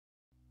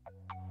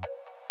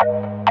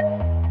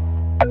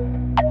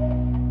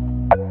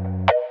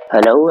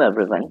Hello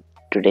everyone,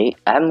 today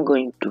I'm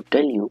going to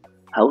tell you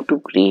how to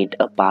create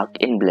a park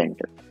in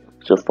Blender.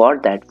 So for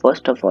that,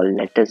 first of all,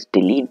 let us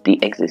delete the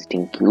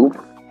existing cube.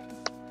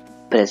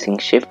 Pressing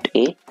Shift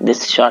A,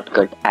 this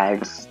shortcut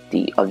adds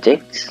the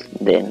objects,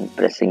 then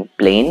pressing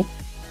plane.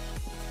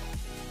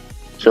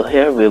 So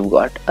here we've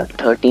got a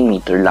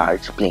 30-meter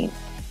large plane.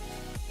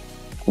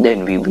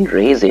 Then we will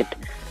raise it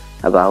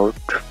about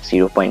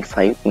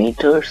 0.5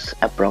 meters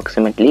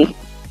approximately.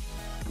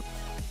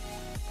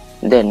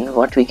 Then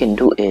what we can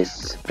do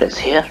is press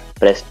here,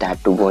 press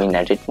tab to go in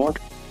edit mode,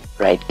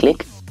 right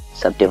click,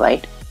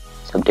 subdivide,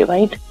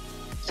 subdivide,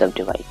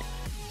 subdivide.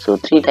 So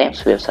 3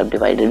 times we have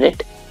subdivided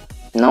it.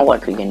 Now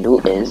what we can do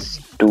is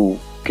to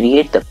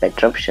create the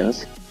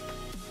perturbations,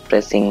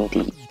 pressing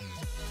the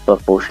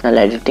proportional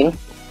editing.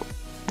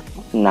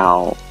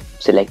 Now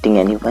selecting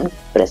any one,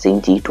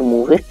 pressing G to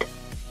move it,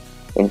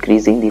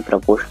 increasing the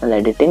proportional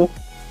editing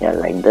here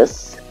like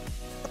this.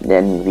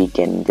 Then we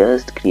can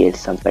just create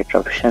some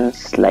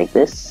perturbations like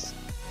this.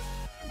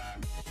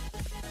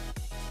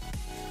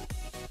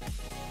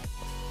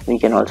 We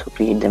can also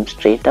create them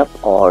straight up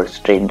or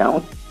straight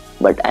down,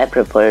 but I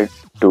prefer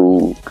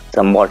to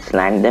somewhat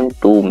slant them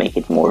to make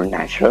it more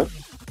natural.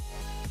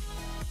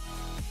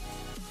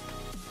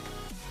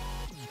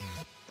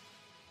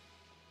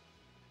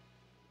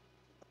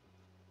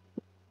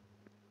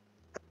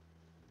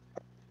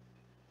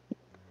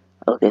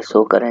 Okay,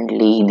 so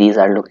currently these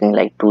are looking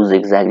like 2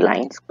 zigzag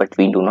lines, but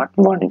we do not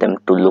want them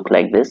to look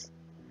like this.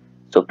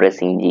 So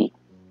pressing G,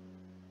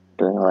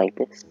 doing like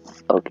this.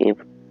 Okay,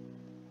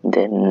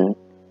 then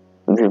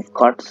we've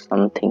got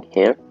something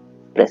here,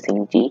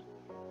 pressing G,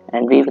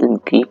 and we will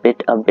keep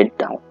it a bit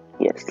down.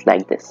 Yes,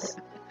 like this.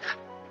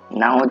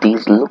 Now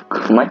these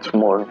look much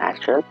more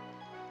natural,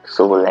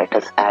 so let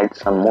us add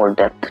some more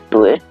depth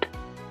to it.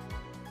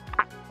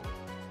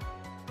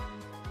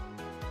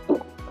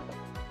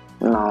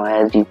 Now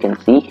as you can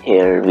see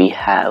here, we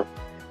have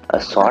a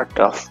sort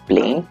of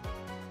plane.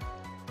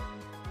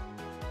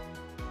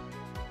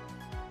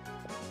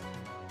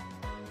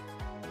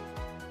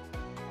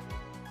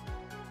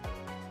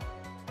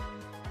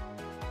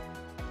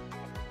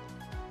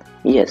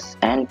 Yes,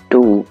 and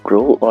to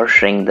grow or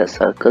shrink the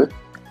circle,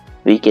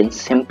 we can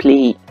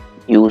simply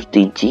use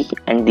the G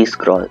and the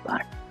scroll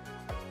bar.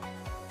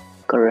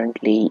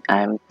 Currently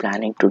I am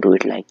planning to do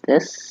it like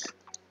this.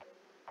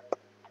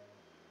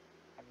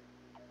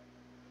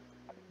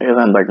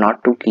 Remember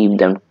not to keep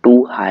them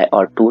too high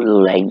or too low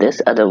like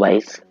this,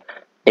 otherwise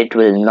it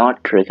will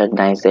not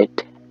recognize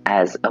it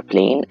as a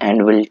plane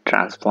and will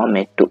transform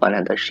it to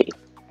another shape.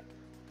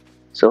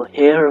 So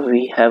here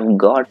we have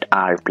got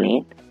our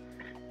plane.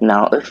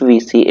 Now if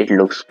we see, it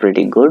looks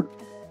pretty good,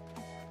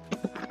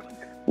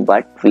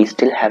 but we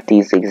still have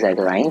these zigzag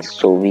lines,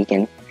 so we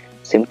can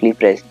simply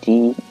press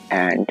G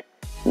and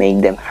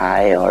make them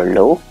high or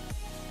low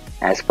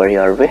as per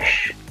your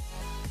wish.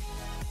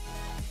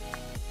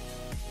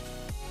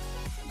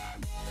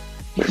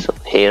 So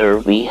here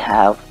we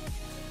have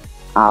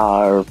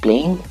our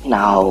plane.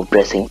 Now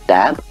pressing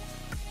tab,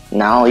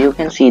 now you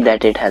can see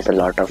that it has a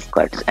lot of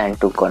cuts, and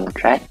to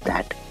contract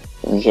that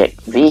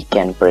we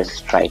can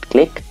press right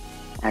click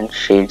and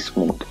shade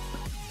smooth.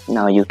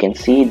 Now you can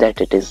see that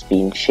it is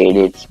being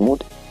shaded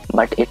smooth,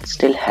 but it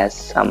still has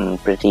some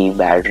pretty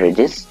bad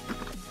ridges.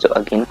 So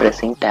again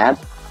pressing tab,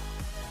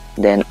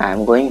 then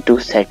I'm going to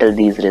settle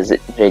these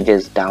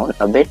ridges down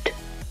a bit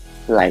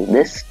like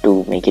this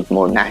to make it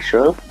more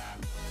natural.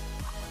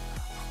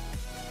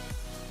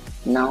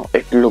 Now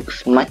it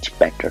looks much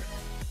better.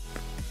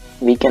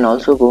 We can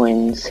also go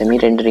in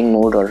semi-rendering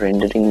mode or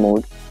rendering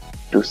mode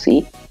to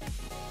see.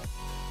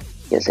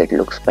 Yes, it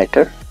looks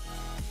better,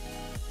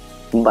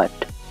 but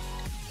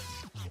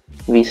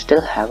we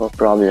still have a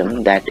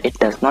problem that it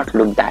does not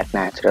look that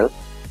natural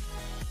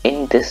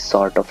in this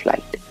sort of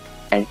light.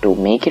 And to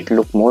make it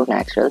look more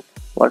natural,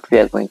 what we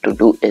are going to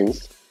do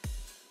is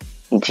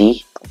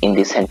G in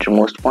the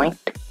centermost point,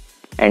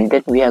 and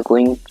then we are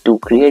going to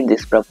create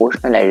this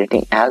proportional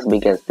editing as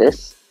big as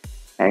this,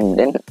 and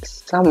then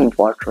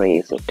somewhat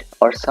raise it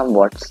or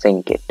somewhat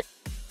sink it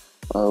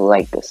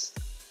like this.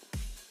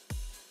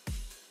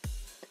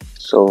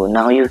 So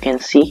now you can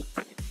see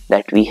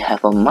that we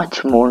have a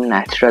much more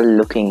natural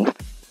looking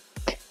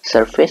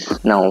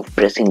surface. Now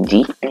pressing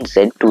G and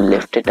Z to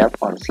lift it up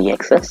on Z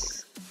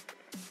axis.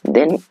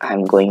 Then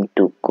I'm going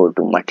to go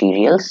to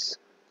materials,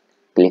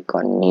 click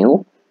on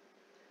new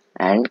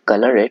and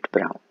color it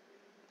brown.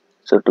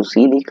 So to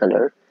see the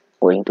color,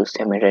 going to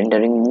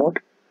semi-rendering mode.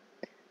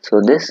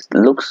 So this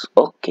looks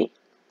okay.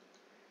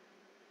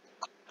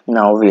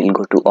 Now we'll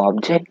go to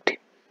object,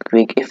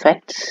 quick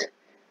effects,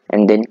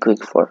 and then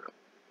quick for.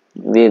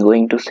 We're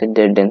going to set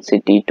their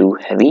density to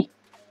heavy,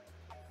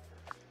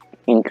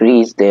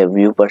 increase their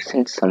view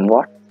percent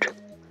somewhat.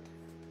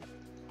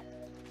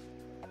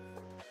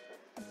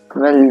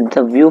 Well,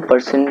 the view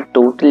percent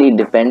totally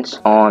depends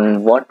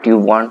on what you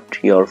want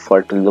your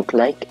fur to look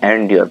like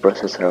and your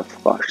processor,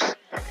 of course,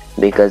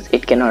 because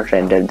it cannot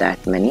render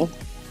that many.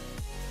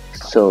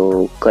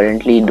 So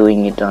currently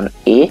doing it on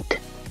 8.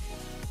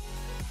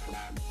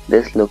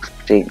 This looks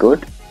pretty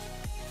good.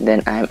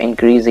 Then I'm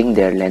increasing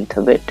their length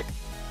a bit.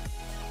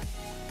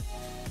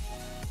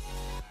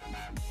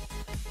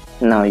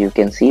 Now you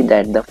can see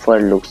that the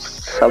fur looks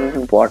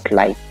somewhat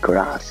like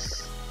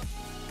grass.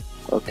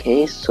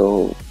 Okay,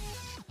 so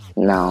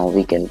now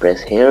we can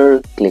press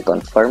here, click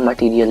on fur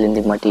material in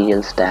the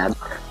materials tab,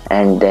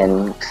 and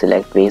then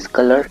select base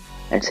color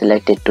and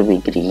select it to be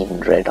green,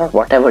 red, or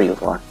whatever you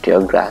want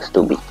your grass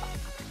to be.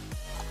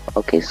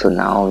 Okay, so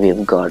now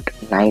we've got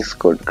nice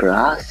good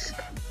grass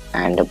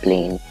and a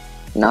plane.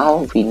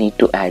 Now we need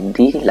to add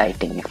the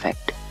lighting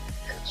effect.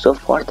 So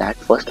for that,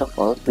 first of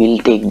all, we'll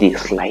take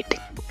this lighting.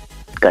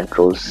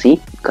 Control C,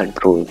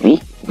 Control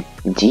V,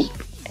 G,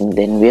 and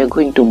then we are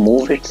going to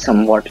move it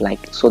somewhat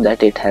like so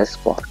that it has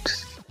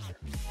spots.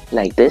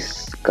 Like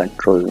this,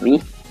 Control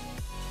V,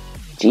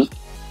 G,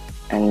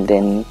 and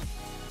then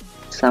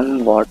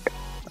somewhat.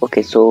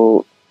 Okay,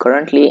 so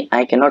currently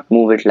I cannot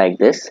move it like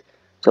this.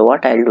 So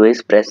what I'll do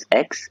is press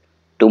X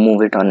to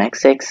move it on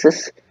X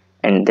axis,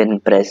 and then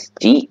press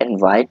G and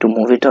Y to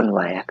move it on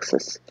Y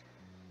axis.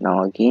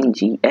 Now again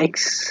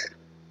GX.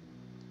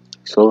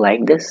 So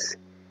like this,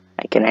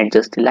 I can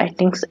adjust the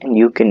lightings, and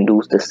you can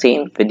do the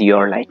same with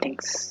your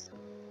lightings.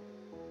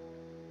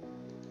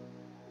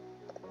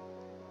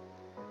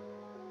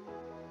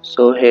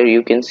 So here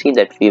you can see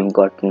that we've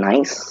got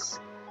nice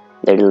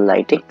little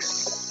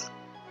lightings.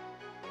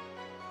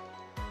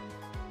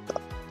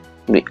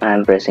 I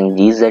am pressing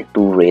GZ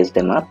to raise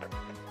them up,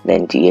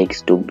 then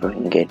GX to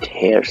bring it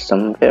here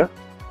somewhere.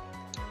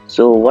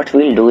 So what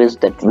we'll do is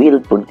that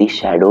we'll put the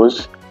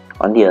shadows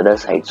on the other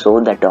side so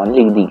that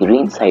only the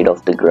green side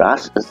of the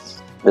grass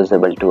is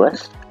visible to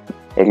us.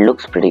 It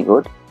looks pretty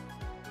good.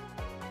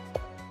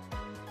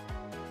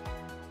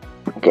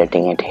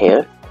 Getting it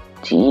here,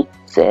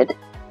 GZ.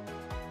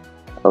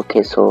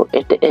 Okay, so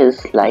it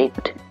is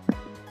light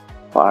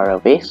far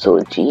away, so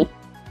G,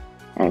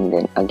 and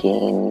then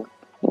again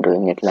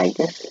doing it like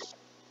this.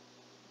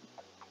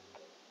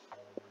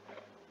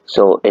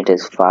 So it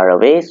is far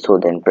away, so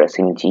then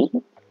pressing G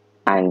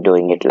and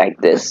doing it like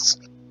this.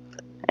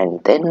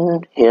 And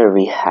then here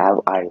we have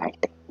our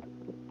lighting.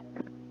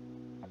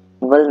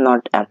 Well,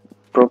 not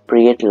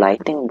appropriate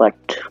lighting,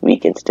 but we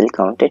can still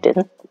count it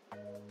in.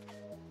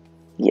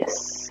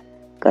 Yes,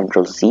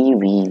 Control C,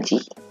 V,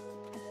 G,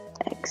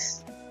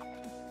 X,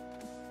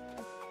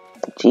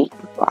 G,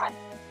 Y.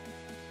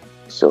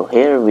 So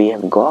here we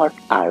have got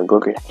our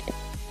good lighting.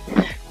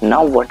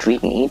 Now what we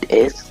need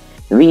is,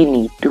 we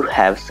need to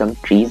have some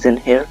trees in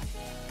here,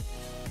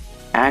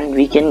 and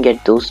we can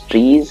get those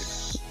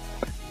trees.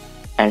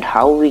 And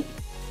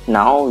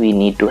now we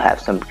need to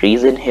have some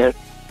trees in here,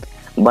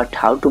 but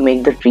how to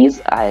make the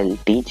trees I'll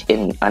teach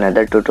in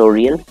another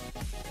tutorial.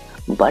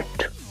 But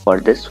for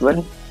this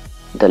one,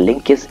 the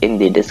link is in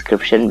the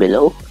description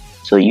below,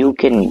 so you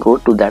can go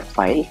to that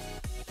file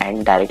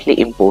and directly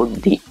import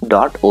the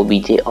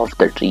 .obj of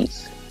the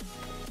trees.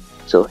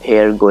 So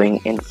here, going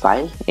in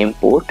file,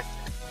 import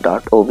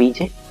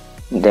 .obj,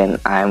 then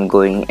I am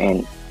going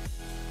in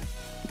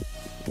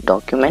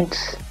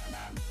documents,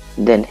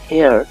 then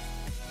here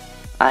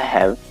I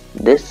have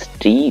this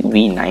tree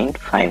v9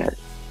 final.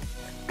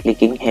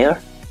 Clicking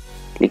here,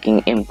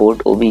 clicking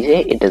import obj,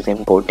 it is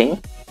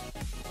importing.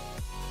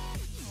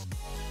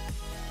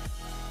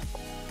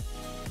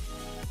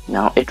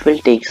 Now it will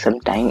take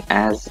some time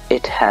as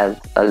it has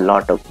a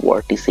lot of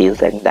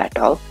vertices and that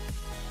all.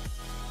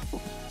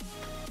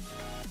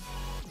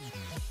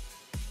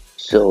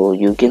 So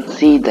you can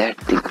see that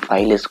the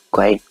file is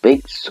quite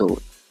big, so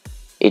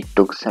it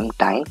took some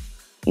time.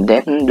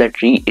 Then the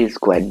tree is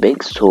quite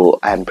big, so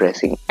I am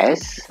pressing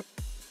S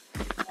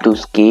to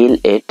scale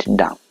it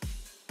down,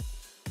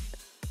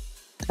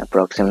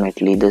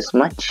 approximately this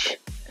much.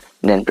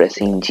 Then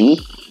pressing G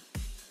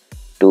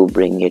to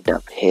bring it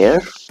up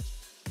here.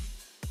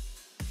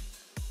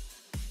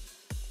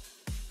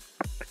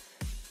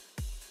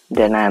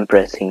 Then I am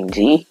pressing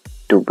G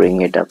to bring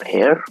it up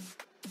here.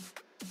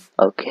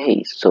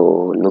 Okay,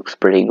 so looks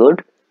pretty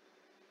good.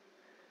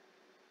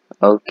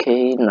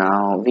 Okay,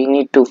 now we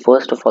need to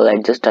first of all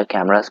adjust our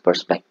camera's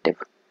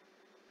perspective.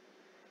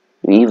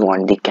 We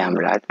want the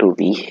camera to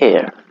be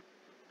here.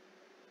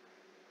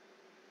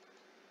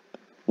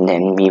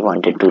 Then we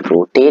want it to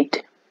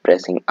rotate,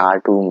 pressing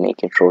R to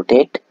make it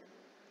rotate.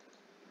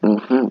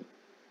 Going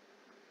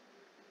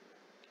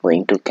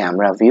to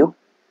camera view.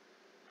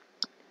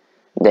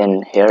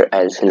 Then here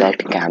I'll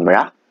select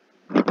camera.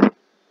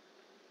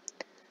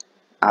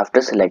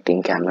 After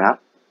selecting camera,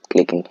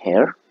 clicking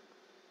here,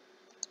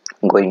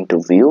 going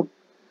to view,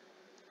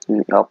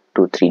 lock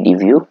to 3D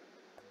view.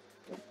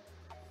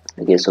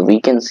 Okay, so we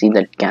can see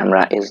that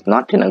camera is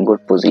not in a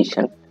good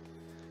position.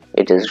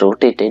 It is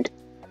rotated.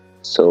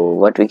 So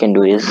what we can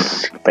do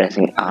is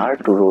pressing R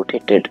to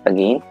rotate it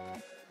again,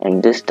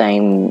 and this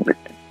time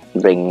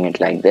bringing it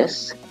like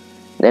this.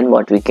 Then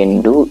what we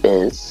can do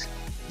is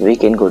we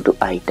can go to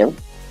item,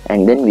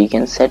 and then we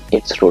can set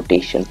its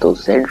rotation. So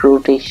Z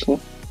rotation,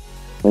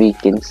 we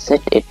can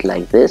set it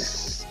like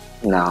this.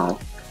 Now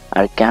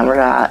Our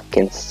camera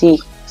can see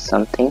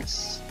some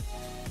things.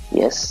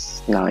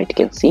 Yes, now it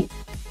can see,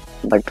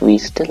 but we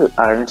still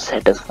aren't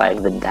satisfied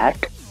with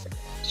that.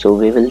 So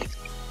we will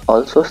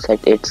also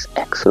set its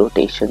X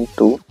rotation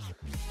to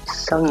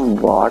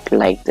somewhat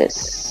like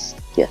this.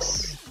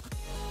 Yes.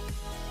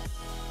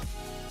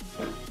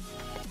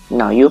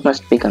 Now you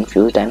must be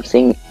confused. I'm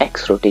saying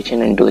X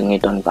rotation and doing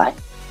it on Y,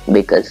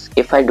 because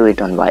if I do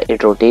it on Y,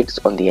 it rotates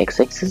on the X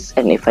axis,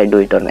 and if I do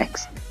it on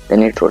X,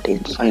 then it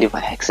rotates on the Y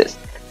axis.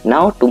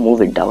 Now to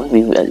move it down,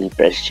 we will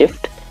press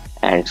Shift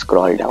and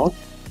scroll down.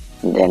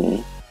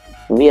 Then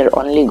we are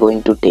only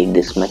going to take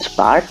this much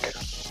part,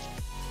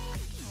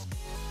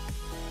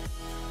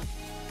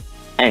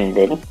 and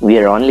then we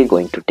are only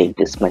going to take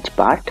this much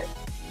part.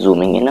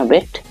 Zooming in a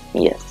bit.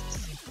 Yes.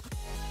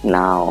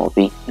 Now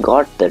we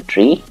got the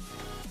tree.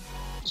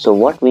 So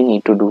what we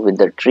need to do with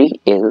the tree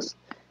is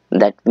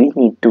that we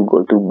need to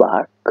go to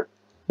bark,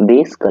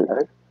 base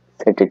color,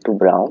 set it to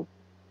brown,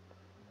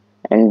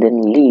 and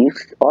then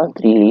leaves, all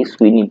three leaves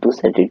we need to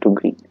set it to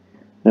green.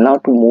 Now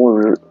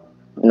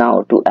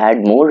to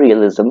add more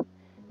realism,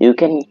 you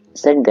can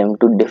set them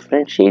to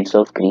different shades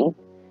of green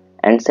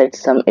and set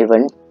some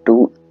event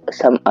to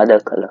some other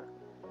color,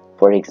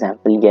 for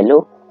example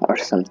yellow or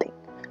something.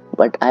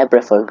 But I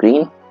prefer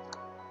green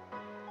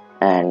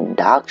and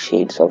dark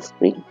shades of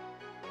green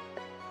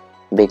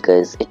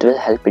because it will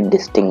help it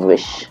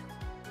distinguish.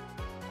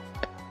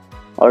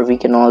 Or we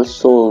can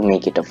also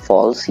make it a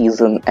fall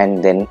season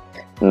and then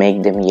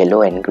make them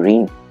yellow and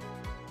green.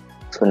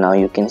 So now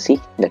you can see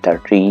that our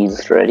tree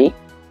is ready.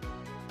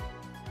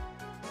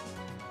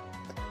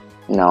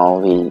 Now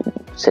we'll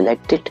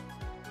select it,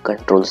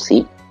 Ctrl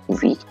C,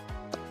 V,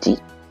 G.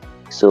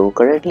 So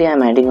currently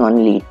I'm adding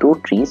only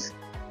 2 trees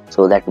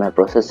so that my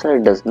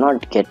processor does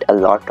not get a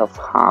lot of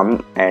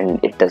harm and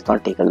it does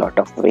not take a lot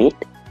of weight.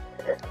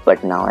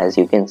 But now as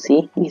you can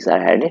see, these are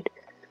added.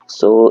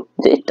 So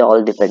it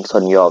all depends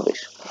on your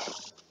wish.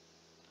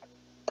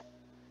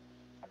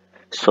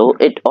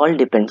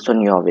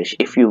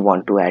 If you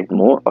want to add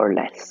more or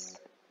less.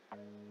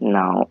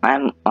 Now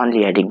I'm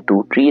only adding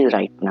 2 trees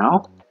right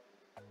now.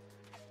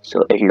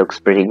 So it looks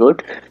pretty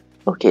good.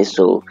 Okay,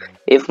 so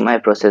if my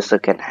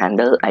processor can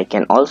handle, I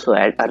can also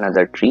add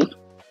another tree,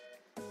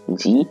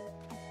 G,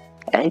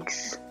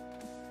 X,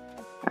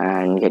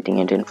 and getting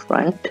it in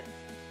front,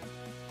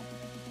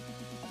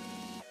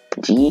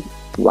 G,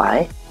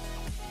 Y,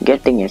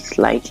 getting it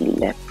slightly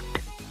left.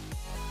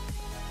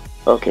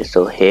 Okay,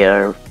 so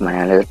here my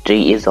another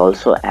tree is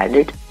also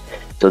added.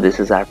 So this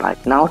is our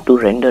part. Now to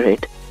render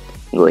it,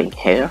 going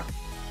here,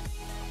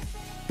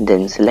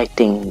 then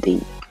selecting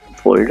the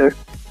folder,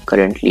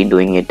 currently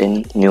doing it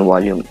in new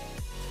volume,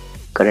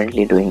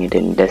 currently doing it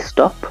in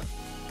desktop,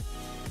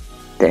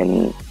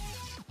 then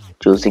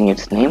choosing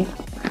its name,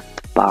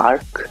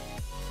 Park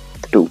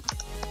 2.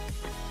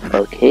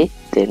 Okay,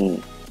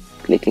 then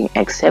clicking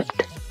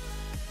accept,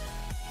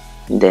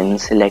 then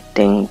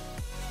selecting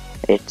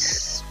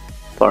its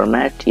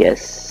format.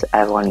 Yes,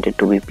 I want it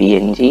to be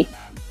PNG,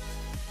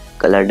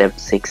 color depth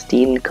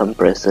 16,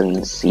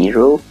 compression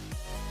 0.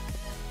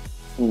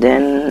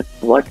 Then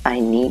what I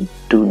need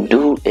to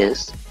do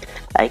is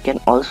I can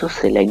also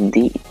select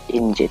the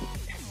engine.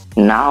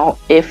 Now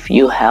if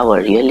you have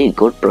a really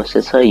good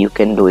processor, you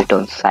can do it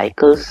on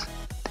cycles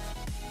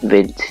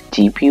with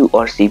GPU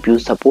or CPU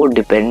support,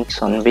 depends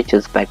on which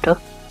is better,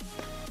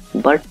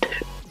 but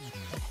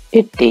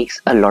it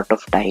takes a lot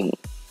of time.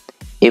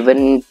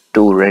 Even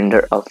to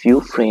render a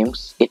few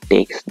frames, it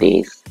takes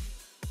days.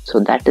 So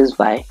that is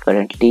why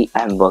currently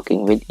I am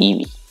working with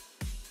EV.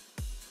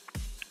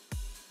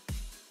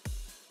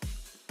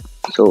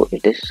 So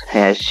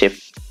has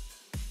shifted.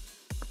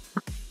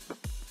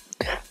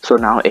 So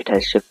now it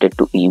has shifted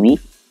to EV.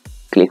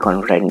 Click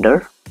on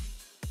render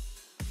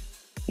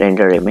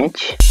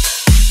image.